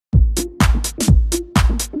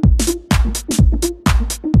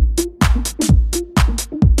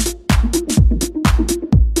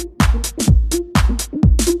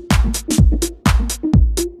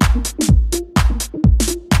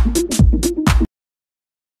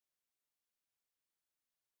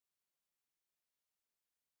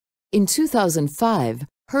In 2005,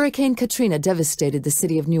 Hurricane Katrina devastated the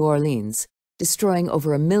city of New Orleans, destroying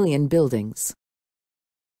over 1 million buildings.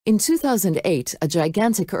 In 2008, a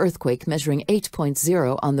gigantic earthquake measuring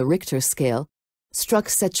 8.0 on the Richter scale struck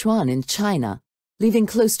Sichuan in China, leaving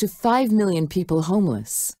close to 5 million people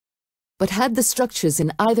homeless. But had the structures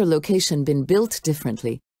in either location been built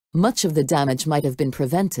differently, much of the damage might have been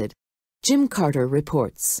prevented. Jim Carter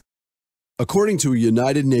reports. According to a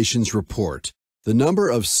United Nations report, the number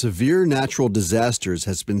of severe natural disasters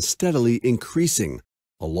has been steadily increasing,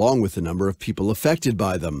 along with the number of people affected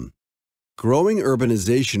by them. Growing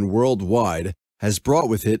urbanization worldwide has brought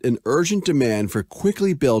with it an urgent demand for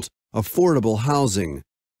quickly built, affordable housing,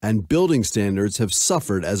 and building standards have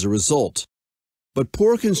suffered as a result. But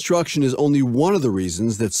poor construction is only one of the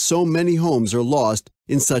reasons that so many homes are lost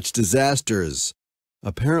in such disasters.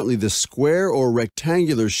 Apparently, the square or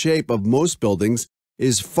rectangular shape of most buildings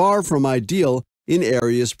is far from ideal in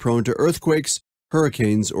areas prone to earthquakes,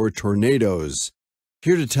 hurricanes, or tornadoes.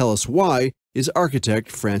 Here to tell us why is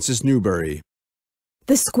architect Frances Newberry.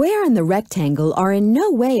 The square and the rectangle are in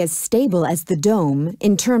no way as stable as the dome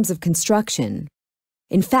in terms of construction.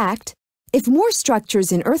 In fact, if more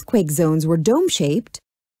structures in earthquake zones were dome-shaped,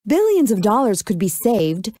 billions of dollars could be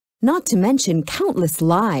saved, not to mention countless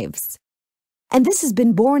lives. And this has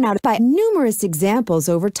been borne out by numerous examples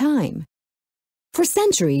over time. For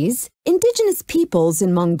centuries, indigenous peoples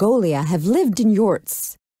in Mongolia have lived in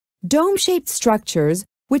yurts, dome-shaped structures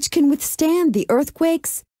which can withstand the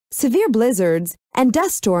earthquakes, severe blizzards, and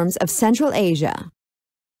dust storms of Central Asia.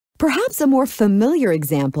 Perhaps a more familiar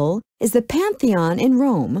example is the Pantheon in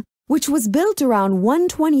Rome, which was built around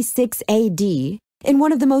 126 AD in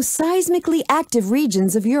one of the most seismically active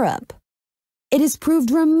regions of Europe. It has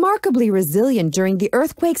proved remarkably resilient during the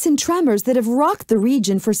earthquakes and tremors that have rocked the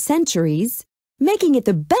region for centuries, making it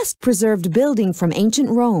the best-preserved building from ancient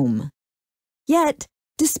Rome. Yet,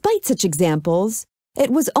 despite such examples, it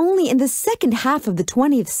was only in the second half of the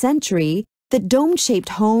 20th century that dome-shaped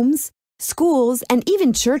homes, schools, and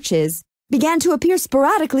even churches began to appear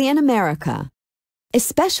sporadically in America,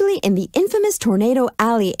 especially in the infamous Tornado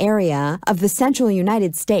Alley area of the central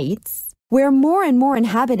United States, where more and more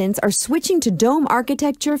inhabitants are switching to dome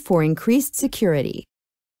architecture for increased security.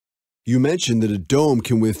 You mentioned that a dome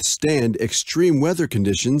can withstand extreme weather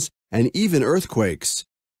conditions and even earthquakes.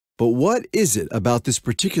 But what is it about this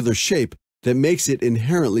particular shape that makes it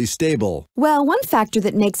inherently stable? Well, one factor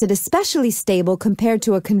that makes it especially stable compared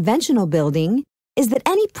to a conventional building is that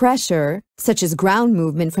any pressure, such as ground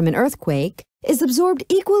movement from an earthquake, is absorbed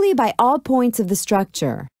equally by all points of the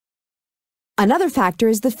structure. Another factor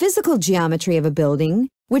is the physical geometry of a building,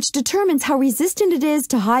 which determines how resistant it is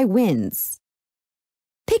to high winds.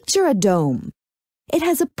 Picture a dome. It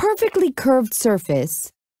has a perfectly curved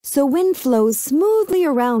surface, so wind flows smoothly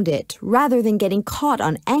around it rather than getting caught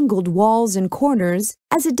on angled walls and corners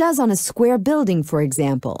as it does on a square building, for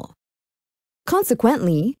example.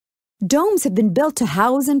 Consequently, domes have been built to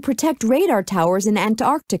house and protect radar towers in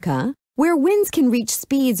Antarctica, where winds can reach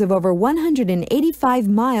speeds of over 185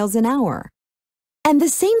 miles an hour. And the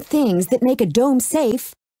same things that make a dome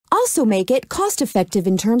safe also make it cost-effective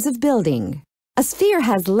in terms of building. A sphere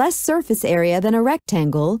has less surface area than a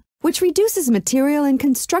rectangle, which reduces material and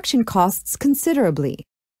construction costs considerably.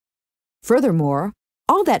 Furthermore,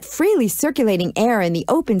 all that freely circulating air in the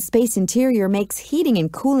open space interior makes heating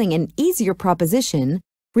and cooling an easier proposition,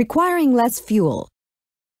 requiring less fuel.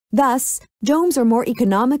 Thus, domes are more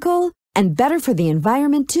economical and better for the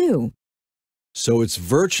environment too. So it's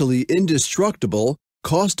virtually indestructible,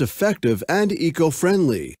 cost-effective, and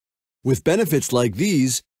eco-friendly. With benefits like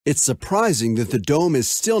these, it's surprising that the dome is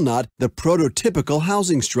still not the prototypical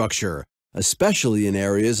housing structure, especially in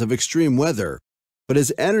areas of extreme weather. But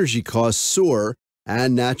as energy costs soar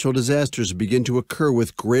and natural disasters begin to occur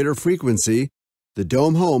with greater frequency, the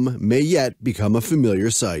dome home may yet become a familiar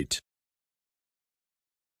sight.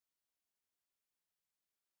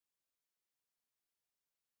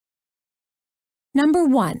 Number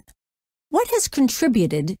 1. What has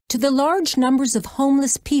contributed to the large numbers of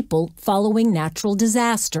homeless people following natural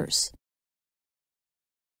disasters?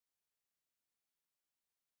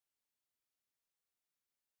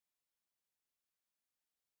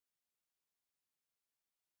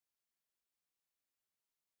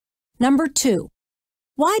 Number 2.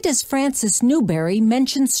 Why does Frances Newberry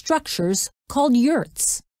mention structures called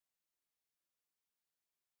yurts?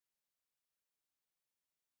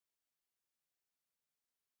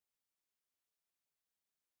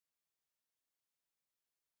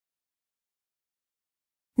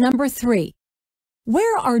 Number 3.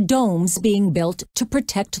 Where are domes being built to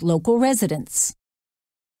protect local residents?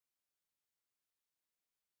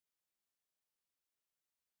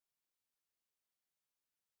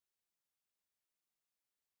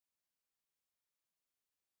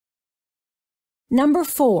 Number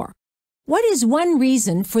 4. What is one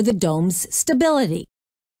reason for the dome's stability?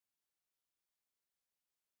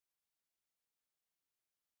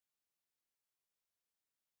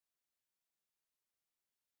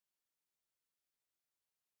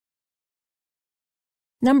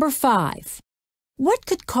 Number 5. What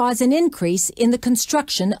could cause an increase in the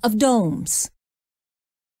construction of domes?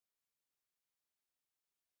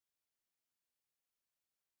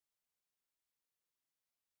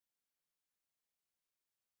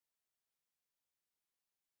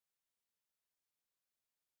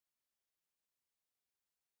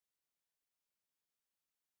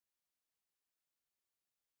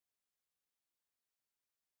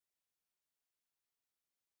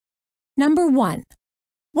 Number 1.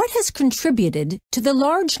 What has contributed to the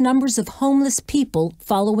large numbers of homeless people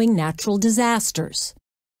following natural disasters?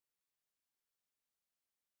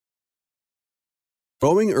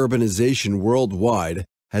 Growing urbanization worldwide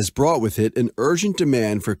has brought with it an urgent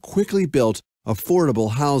demand for quickly built,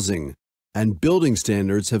 affordable housing, and building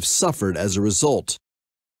standards have suffered as a result.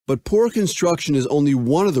 But poor construction is only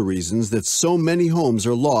one of the reasons that so many homes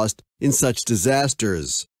are lost in such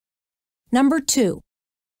disasters. Number 2.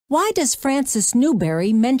 Why does Francis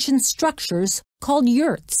Newberry mention structures called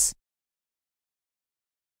yurts?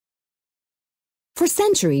 For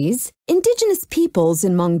centuries, indigenous peoples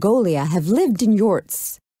in Mongolia have lived in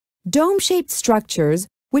yurts, dome-shaped structures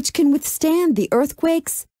which can withstand the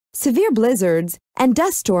earthquakes, severe blizzards, and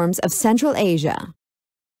dust storms of Central Asia.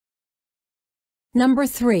 Number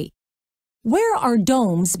 3. Where are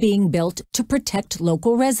domes being built to protect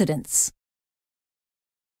local residents?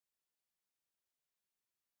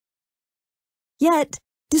 Yet,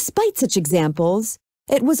 despite such examples,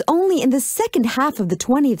 it was only in the second half of the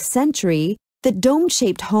 20th century that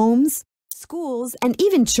dome-shaped homes, schools, and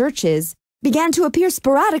even churches began to appear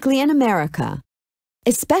sporadically in America,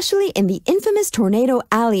 especially in the infamous Tornado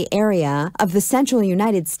Alley area of the central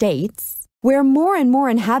United States, where more and more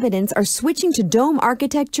inhabitants are switching to dome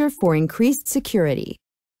architecture for increased security.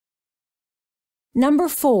 Number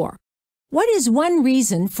 4. What is one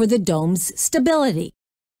reason for the dome's stability?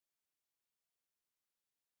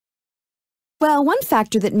 Well, one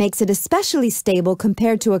factor that makes it especially stable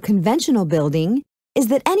compared to a conventional building is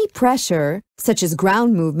that any pressure, such as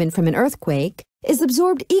ground movement from an earthquake, is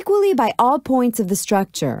absorbed equally by all points of the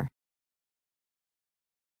structure.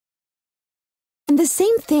 And the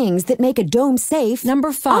same things that make a dome safe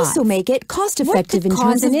Number 5. also make it cost-effective in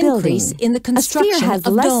terms of building. In the construction a sphere has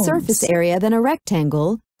of less domes. surface area than a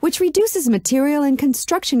rectangle, which reduces material and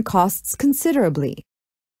construction costs considerably.